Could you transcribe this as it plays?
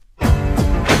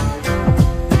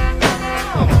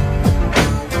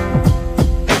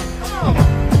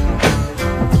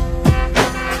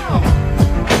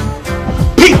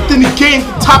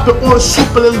poppin' on a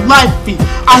super lifey.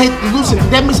 I hit the loosen,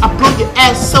 that means I blow your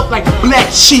ass up like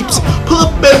black sheeps. Pull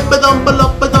up in, but the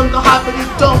high, but it's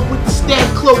done with the stand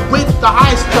club with the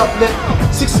high stuff.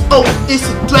 6-0, it's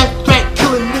a threat,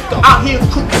 killing nigga out here,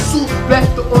 cooking suit,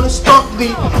 blaster on a stunt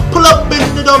lead. Pull up in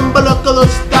the color,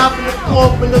 stop in the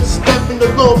club, and the step in the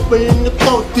low, but in the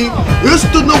club deep. It's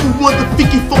the number one, the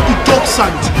freaky, funky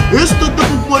Darksiders. It's the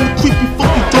number one, the creepy,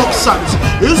 funky Darksiders.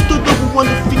 It's the number one,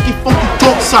 the freaky, funky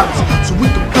Darksiders. So we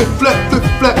can flip,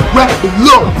 flat, rap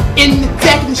below. In the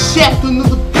deck in the shaft,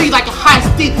 another beat like a high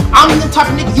steed. I'm the type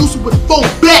of nigga used to with 4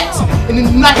 bats. And in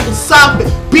the night inside of it,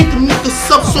 beat them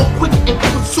niggas up so quick and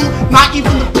quick soon, not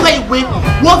even to play with.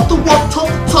 Walk the walk, talk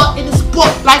the talk in the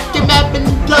sport, like the map and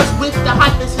does with the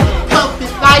hype that's in the club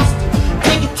is nice.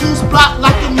 Take it to a spot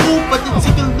like a move, but then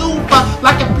take a louver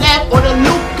like a black or the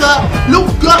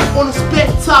Luca on the spit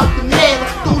top, the man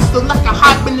through like a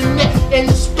hype in the net and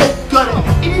the stove gutter.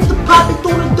 It is the pop and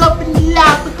throw it up in the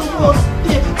lap with the walls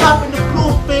still top in the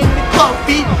blue fan the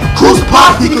coffee. Cruise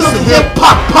pop because of hip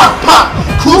hop, pop.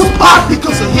 Cruise pop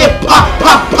because of hip hop,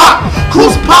 pop.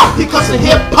 Cruise pop because of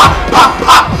hip hop,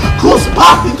 pop. Cruise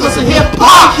pop because of hip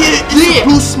hop. Here is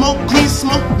blue smoke, green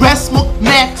smoke, red smoke,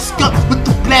 mad skunk with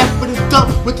the blast with the dump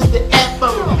with the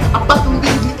afro. I'm about to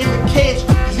leave you in the cage.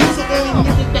 You the only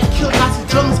nigga that killed Nazi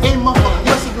Germans and motherfuckers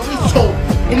once in your told.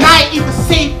 And I ain't even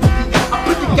safe with you. I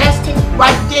put the gas tank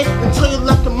right there and turn you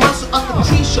like a monster of the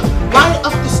creature. Lion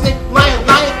up the snake, lion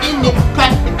in it,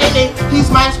 plastic in it. He's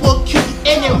might as well kill you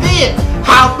in it, live.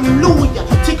 Hallelujah,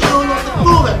 take it on off the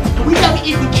floor. And we never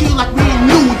even kill like we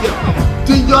knew ya.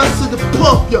 Then y'all to the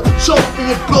pump ya, choking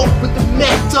and broke with the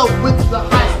max up with the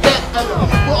high step ever.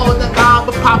 We're on the line,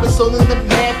 but poppin' so in the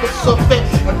man, but so fat.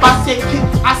 If I say kick,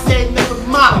 I say never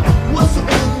mind. What's the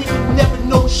only nigga never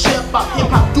know shit about hip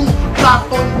hop? Do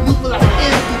drop on the new like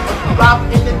anything. Drop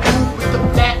in the dude with the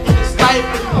black and the snipe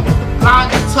and with the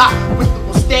blind and top with the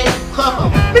mustache cover.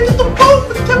 Nigga the boat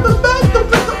with the cameraman, the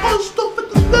with the on stuff with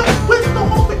the left with the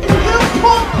hope in hip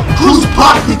hop. Cruise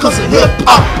pop because of hip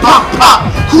hop, pop.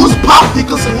 Cruise pop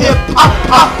because of hip hop,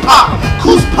 pop.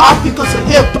 Cruise pop because of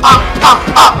hip hop, pop.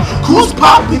 Cruise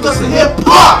pop because of hip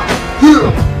hop.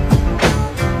 Yeah.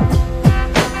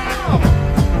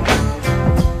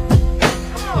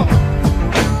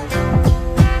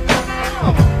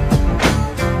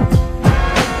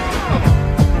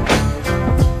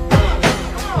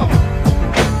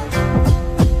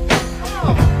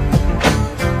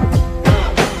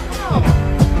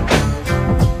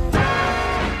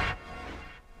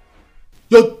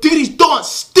 Yo, ditties don't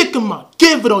stick 'em out.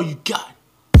 Give it all you got.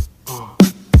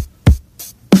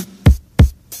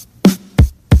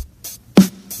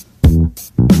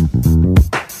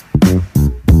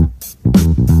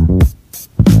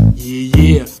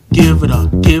 Yeah, give it all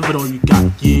you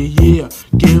got. Yeah,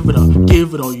 give it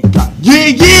all you got.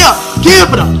 Yeah,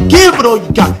 give it all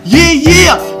you got.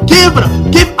 Yeah, give it up.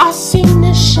 I seen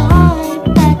the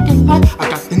shine back in light. I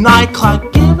got the night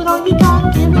clock. Give it all you got.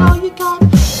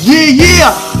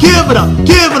 Yeah, give it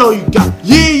all you got.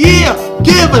 Yeah,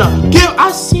 give it up.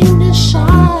 I seen the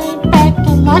shine back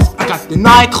in lights. I got the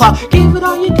night clock. Give it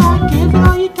all you got.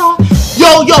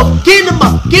 Yo, give them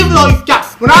up. Give it all you got.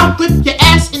 When I whip your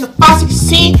ass in the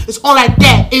 516, it's all like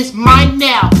that. It's mine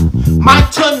now. My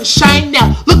turn to shine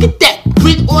now. Look at that.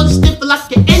 Breathe on the sniffer like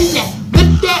you're in that. Flip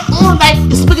that on like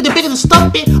it's bigger than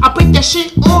stuff it. I break that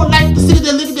shit on like the city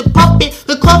that look at the puppet.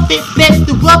 The clumpet, blast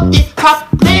the rub it, top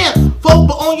player.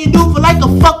 Focus on your new for like a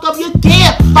fuck up your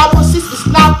damn. Follow sisters,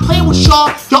 not playing with y'all.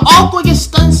 You're all gonna get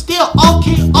stunned still.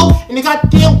 OKO in the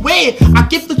goddamn way. I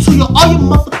give it to you, all you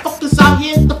motherfuckers out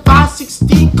here in the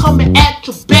 516 coming at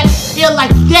your back. Here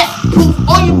like that. Proof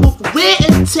all you move red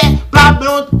and tap. Block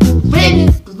on the red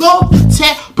and below the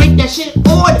tap. Break that shit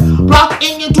on. Block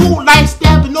in your dude like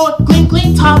stabbing on.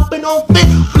 Clean, topping on fit.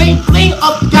 Bling,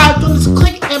 up guys on this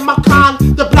click in my con.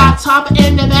 The block top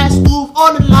and the ass move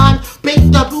on the line.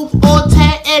 Break the roof on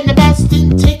tag and the bass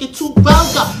didn't take it too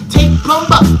vulgar. Take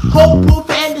plumber, whole roof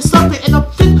and the something and I'm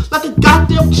fit like a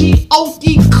goddamn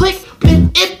G-O-D click. Flip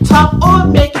it top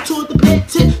on, make it to the pit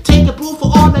tip. Take a roof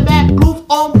on the back, roof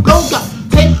on blower.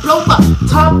 Take blower,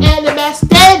 top and the bass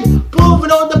stand.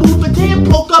 Moving on the roof and then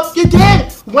poke up your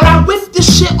dead. When I whip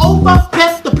this shit over,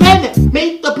 press the planet.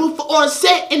 Make the roof on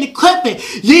set in the clipping.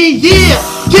 Yeah,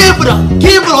 give it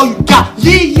all you got.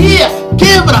 Yeah,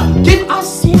 give it up. I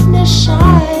seen the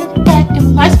shine back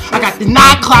in lights. I got the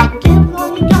 9 clock. Give it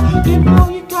all you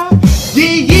got.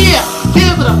 Yeah,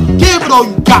 give it all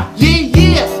you got.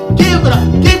 Yeah, give it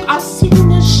up. I seen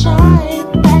the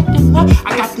shine back in lights.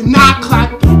 I got the 9 clock.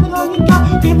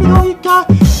 Give it all you got.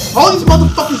 All these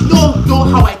motherfuckers know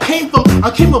how I came from. I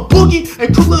came from Boogie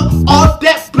and Crooklyn, all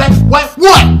that.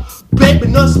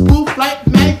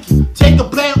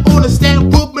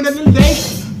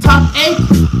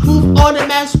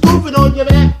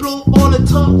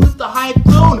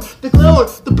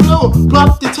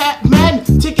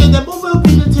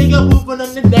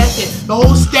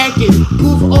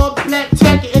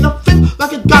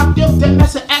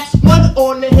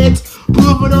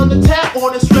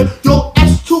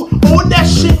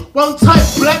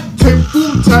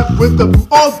 with the blue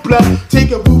on black.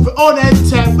 Take a roof on that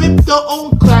tap with the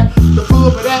old clap. The full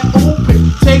of that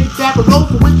open. Take that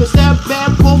over with the snap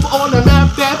back over on the map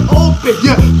that open.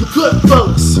 Yeah, the good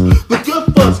fellas,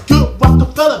 good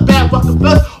Rockefeller, bad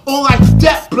Rockefeller, all like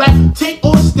that black. Take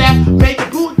on stack, make a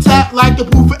blue tap like a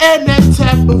blue and that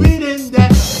tap. But reading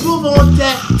that, blue on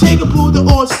that, take a blue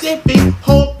on sipping,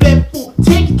 whole black food.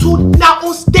 Take it to the now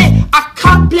on stand. I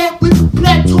cop black with the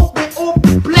black, talk with all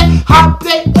the black. High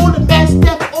black on the back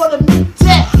step on the mid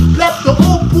tap. Black the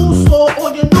old blue soul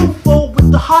on your new phone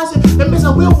with the highs. That means I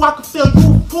will Rockefeller,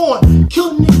 you born.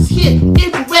 Kill niggas here,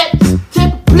 infraredness,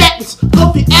 take a blackness,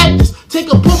 coffee actors,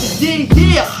 take a book,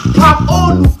 yeah. Pop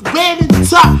on the red and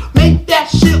top, make that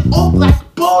shit up like a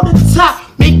ball to top.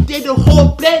 Make that the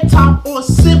whole black top on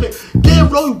civic. Give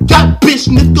it all you got, bitch,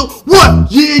 nigga.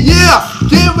 What? Yeah.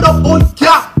 Give it up all you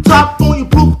got. Top on your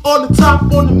roof, on the top,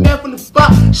 on the map, on the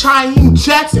spot. Cheyenne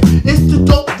Jackson, it's the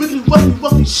dope, really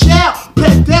ruffy shell.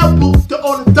 Black that roof, the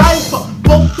on the diaper.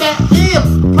 Both that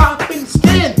M, pop in the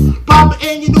stand. Pop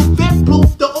in your new vet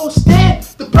proof, the old stand.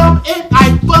 The pop in,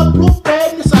 I fuck, proof,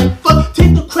 badness, I fuck.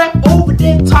 Take the crap over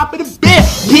there, top of the bed.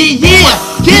 Yeah.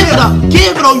 Give it up,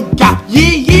 give it all you got.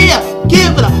 Yeah.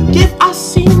 Give it up, I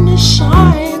seen the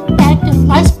shine back in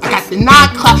lights. I got the 9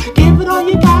 o'clock. Give it all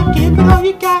you got, give it all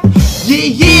you got.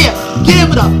 Yeah.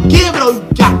 Give it up, give it all you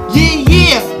got.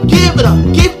 Yeah. Give it up,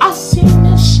 I seen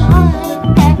the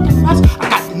shine back in lights. I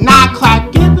got the 9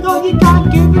 o'clock. Give it all you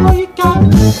got, give it all you got.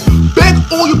 Bag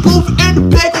on your booth and the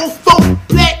bag on phone.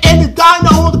 Black and the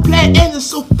diner on the black and the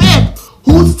so fat.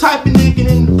 Who's the type of nigga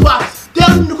in the box?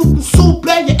 Down in the hoop and so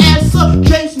black your ass up.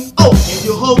 Jason O and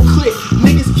your whole clique.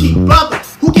 Niggas keep brother.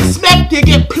 Who get smacked, they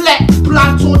get plaque.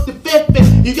 Blocked on the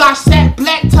fifth. You got sat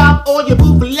black top on your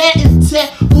roof and Latin tag.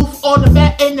 Roof on the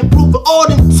mat and the proof of all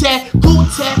the tag. Cool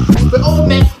tag, but old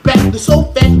man, back to the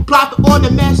sofa. Plop it on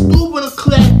the mat, stool with a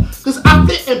clap. Cause I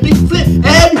flip and big flip,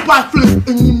 everybody flip.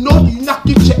 And you know you not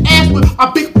get your ass with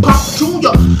a big pop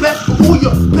junior. Black for who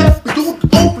ya, black for doing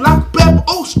old like black.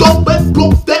 Oh, stop that,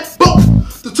 broke that boat.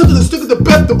 The ticket, the stick of the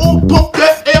back, the old pump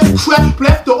that ass crap.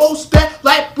 Black the old stack,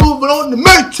 like moving on the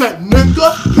main track,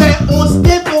 nigga. Play on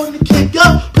step on the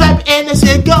kicker. Plap and the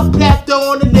cigar, plap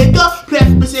on the nigga.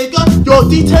 Plap the cigar. Your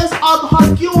details are the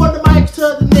hard you on the mic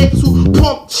to the niggas who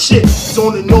pump shit. It's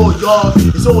only on y'all,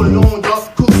 it's only on y'all.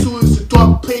 Cruise to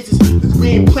dark places, it's we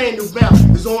ain't playing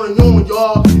around. It's only on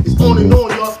y'all, it's only on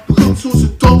y'all. Cruise to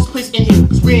dark place in here,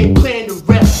 cause we ain't playing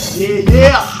around.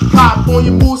 Yeah. Pop on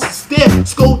your moves and step.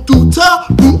 Go through tough,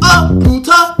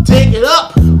 take it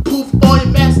up. Poof on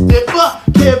your mask, give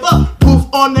up. Poof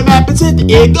on the map and hit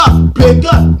the egg up. Big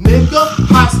up, nigga,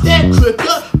 high stack,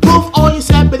 cricker. Poof on your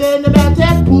sap and in the map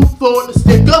tap. Poof on the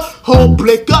sticker, whole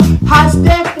blick up. High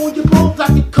stack on your booth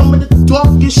like it come in the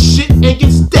darkest shit and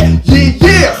get stacked.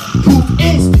 Yeah. Poof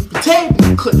instant,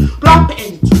 potato clip. Block it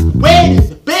and you wet in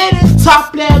the bed and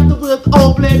top left with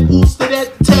old black boots to that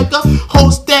taker.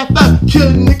 Whole staff up,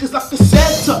 kill niggas like a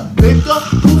center. Nigga,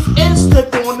 poof and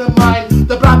slip on the mind.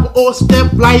 The block all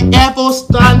step like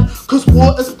Everstone. Cause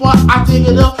war is what I take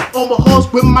it up on my horse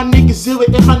with my nigga zero.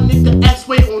 If my nigga ass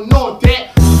way on all that.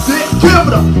 Give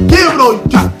it all you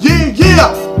got. Yeah.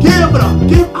 Give it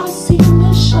up, I seen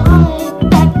the shine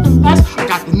back in lights. I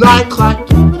got the 9 o'clock.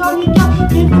 Give it all you got,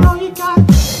 give it all you got.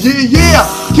 Yeah.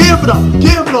 Give it all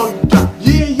you got.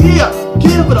 Yeah.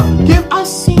 Give it up, I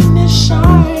seen the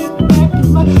shine back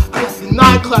in lights. I got the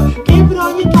 9 o'clock. Give it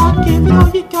all you got, give it all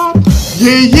you got.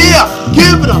 Yeah.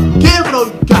 Give it all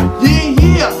you got.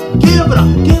 Yeah. Give it up,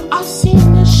 I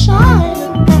seen the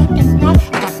shine back in lights.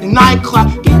 I got the 9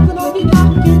 o'clock. Give it all you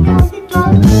got, give it all you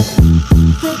got.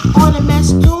 Flip on the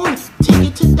masculine, take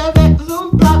it to the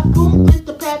bedroom, block boom with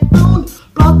the platoon.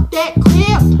 Block that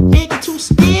clear, make it 2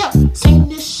 step. Sing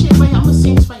this shit right, I'ma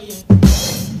sing this right here.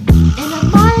 And I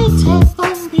might take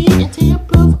on me until you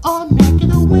prove on making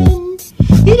the wind.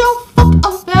 You don't fuck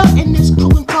about in this crew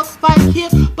and talk right here,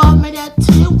 but me that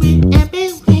till we and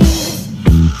believe.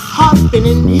 Hopping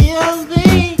and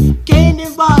healing,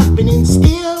 gaining, robbing and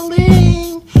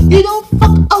stealing. You don't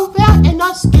fuck around and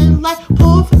our skin like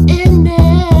proof in there.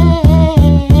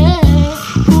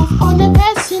 Proof on the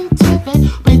passenger bed,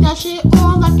 but that shit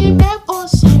on like a map or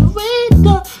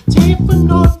reader. Take for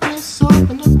north and south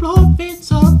and the blow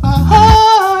fits off a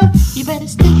heart. You better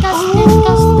stick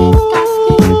definitely.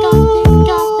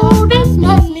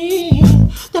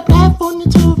 The platform, the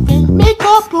tooth and make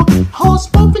up proof. Hoes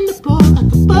pumping the blow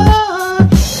like a bird.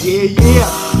 Yeah.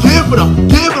 Give it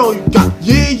all you got.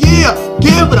 Yeah.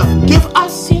 Give it up, I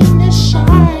seen the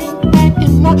shine back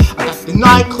in night. I got the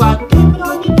 9 o'clock. Give it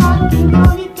all you got, give it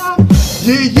all you got.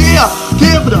 Yeah.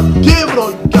 Give it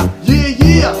all you got.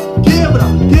 Yeah. Give it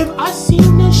up, I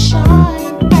seen the shine.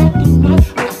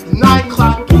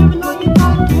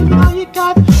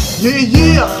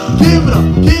 yeah, give it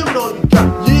up all you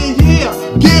got. Yeah,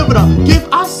 yeah, give it up, give